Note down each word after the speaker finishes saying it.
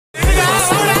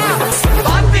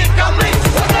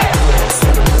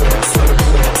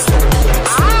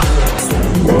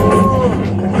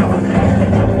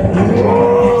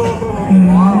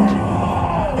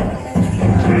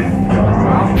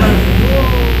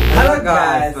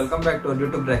guys, welcome back to our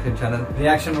YouTube reaction channel.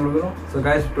 Reaction Uduguru. So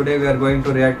guys, today we are going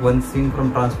to react one scene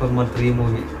from Transformer 3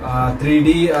 movie.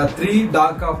 3D, 3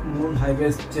 Dark of Moon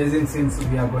highways chasing scenes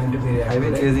we are going to be reacting.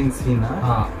 Highway chasing scene,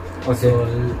 huh? Okay. So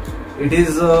it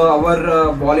is our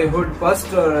Bollywood first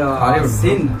Hollywood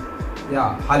scene.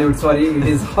 Yeah, Hollywood. Sorry, it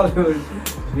is Hollywood.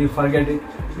 We forget it.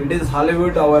 It is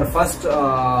Hollywood. Our first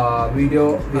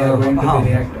video we are going to be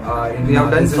react. We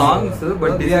have done songs,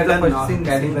 but we have done scene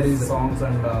category songs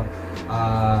and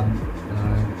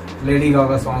Lady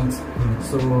Gaga songs.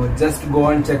 So just go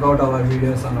and check out our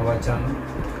videos on our channel.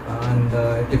 And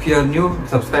if you are new,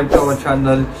 subscribe to our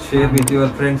channel, share with your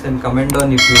friends, and comment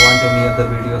on if you want any other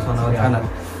videos on our channel.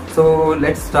 So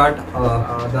let's start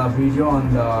the video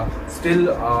on the still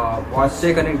watch.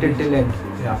 Stay connected till end.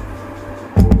 Yeah.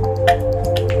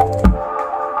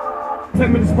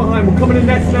 10 minutes behind. We're coming in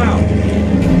next now.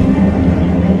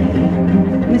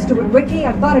 Mr. Woodwicki,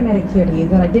 I thought I made it clear to you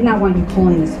that I did not want you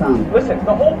calling this phone. Listen,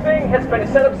 the whole thing has been a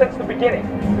setup since the beginning.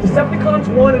 Decepticons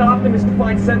wanted Optimus to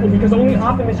find Sentinel because only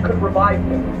Optimus could revive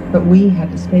him. But we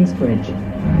have the space bridge.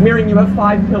 Miriam, you have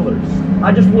 5 pillars.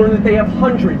 I just learned that they have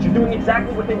hundreds. You're doing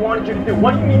exactly what they wanted you to do.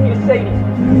 What do you need me to say to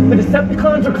you? The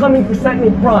Decepticons are coming for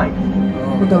Sentinel Prime.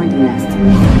 We're going to Nest.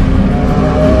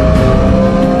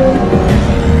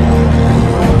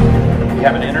 We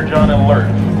have an Energon alert.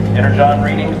 Energon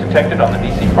readings detected on the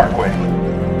DC Parkway.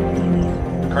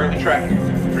 Currently tracking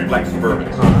Green Light Suburban.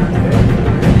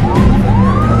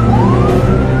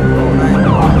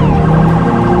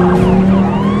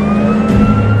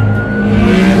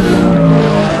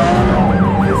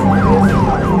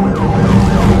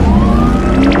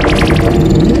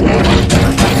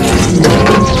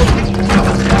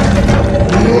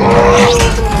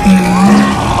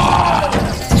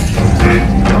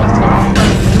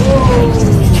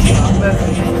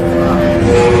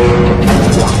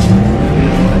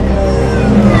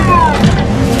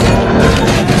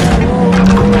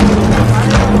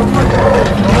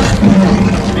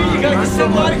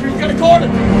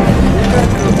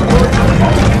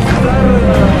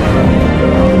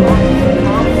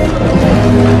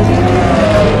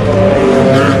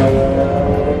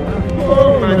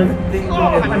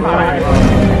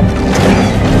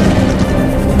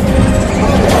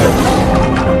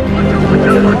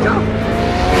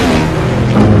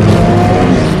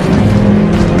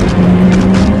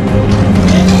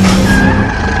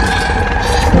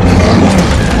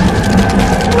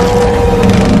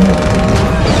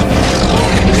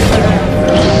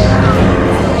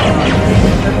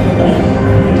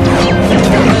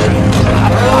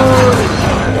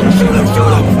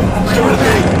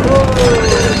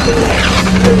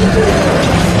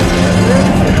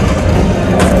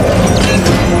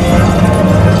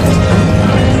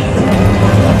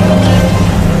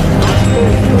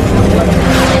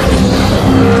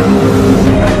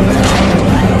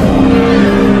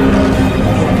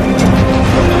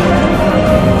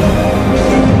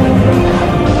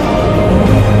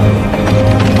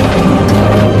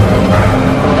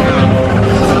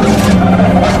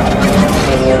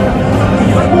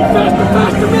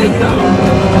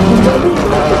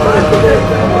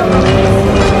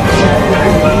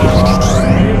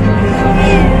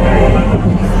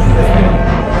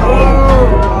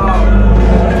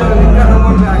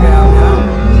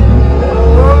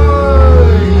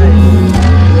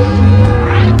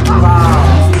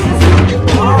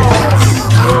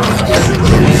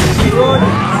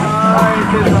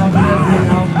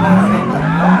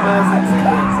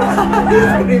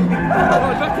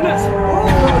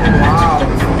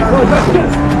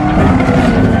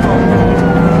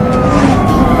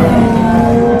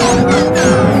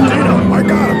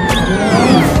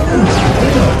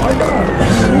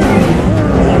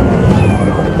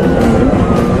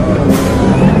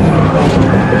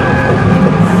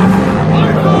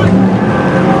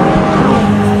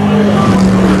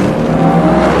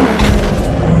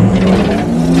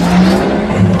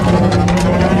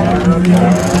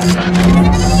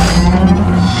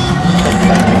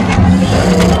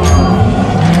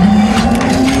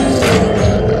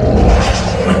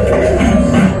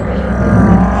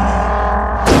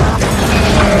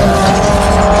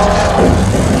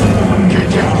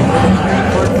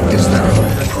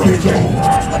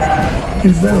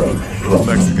 Is there a little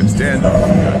Mexican standoff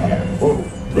we got here?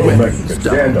 Little Mexican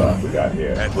standoff we got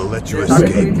here. And we'll let you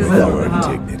escape with your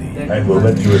dignity. And we'll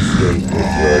let you escape with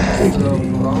your dignity.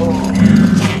 Bravo!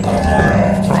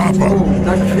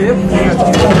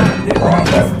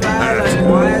 Bravo!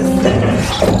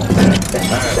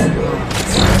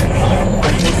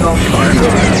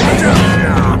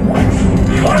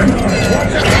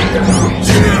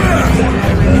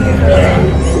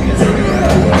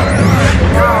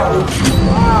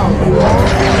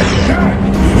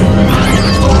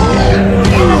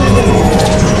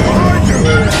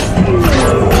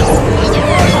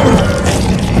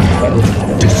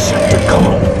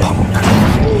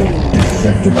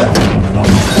 Blast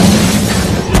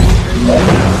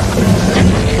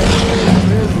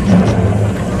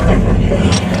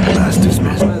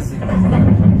dismissed.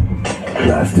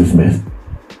 Blast dismissed.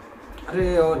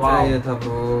 अरे और चाहिए था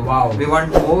bro. Wow. We want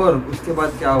more. उसके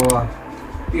बाद क्या हुआ?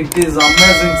 It is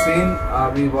amazing scene.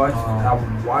 We watched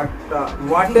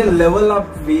what a level of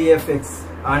VFX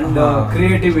and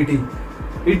creativity.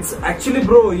 It's actually,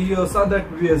 bro, you saw that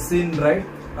we have seen, right?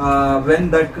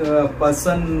 When that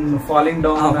person falling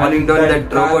down,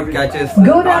 that robot catches.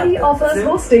 GoDaddy offers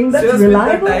hosting that's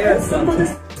reliable and simple to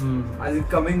as it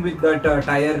coming with that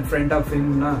tire in front of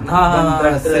him, na?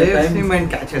 That saves him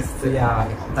and catches. Yeah,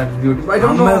 That's beautiful. I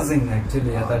don't know. amazing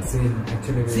actually. Yeah, that scene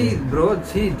actually. See, bro,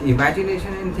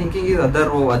 imagination and thinking is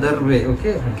other way,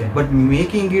 okay? But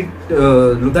making it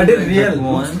look That is like real. that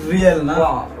one, Looks real, na?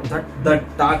 wow.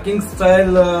 That talking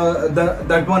style,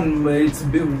 that one, it's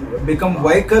become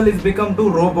vehicle, it's become to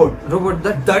robot.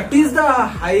 That is the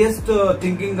highest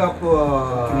thinking of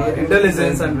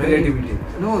intelligence and right? creativity.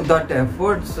 No, that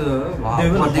efforts. Wow. They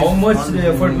will, how much the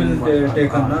effort will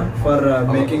take for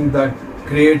making that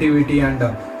creativity and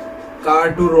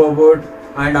car to robot,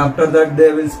 and after that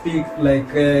they will speak like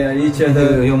each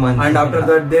other, Humans. and after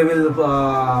that they will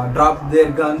drop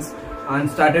their guns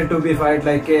and started to be fight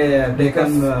like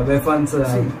taken weapons.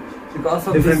 Because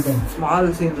of different this kinds.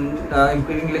 small scene, I'm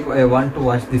feeling like I want to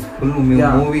watch this full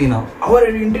movie now. Our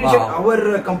intention, Wow.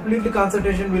 our completely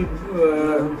concentration will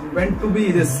went to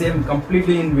be the same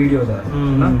completely in video there.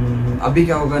 अभी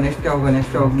क्या होगा, next क्या होगा,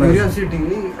 curiosity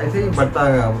ऐसे ही बढ़ता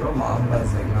है bro.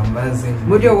 Amazing.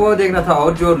 मुझे वो देखना था,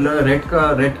 और जो रेड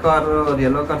कार और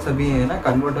येलो कार सभी है ना,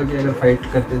 कन्वर्ट होके अगर फाइट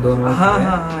करते दोनों,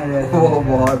 वो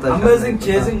बहुत अच्छा amazing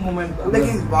chasing moment.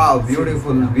 लेकिन वाह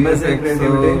beautiful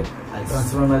creativity.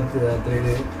 Transformer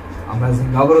 3D amazing.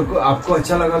 अगर आपको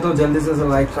अच्छा लगा तो जल्दी से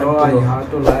लाइक करो. You have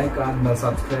to like and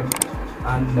subscribe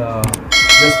and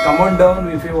just comment down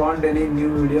if you want any new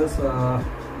videos.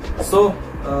 So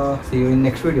see you in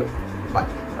next video. Bye.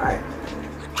 Bye.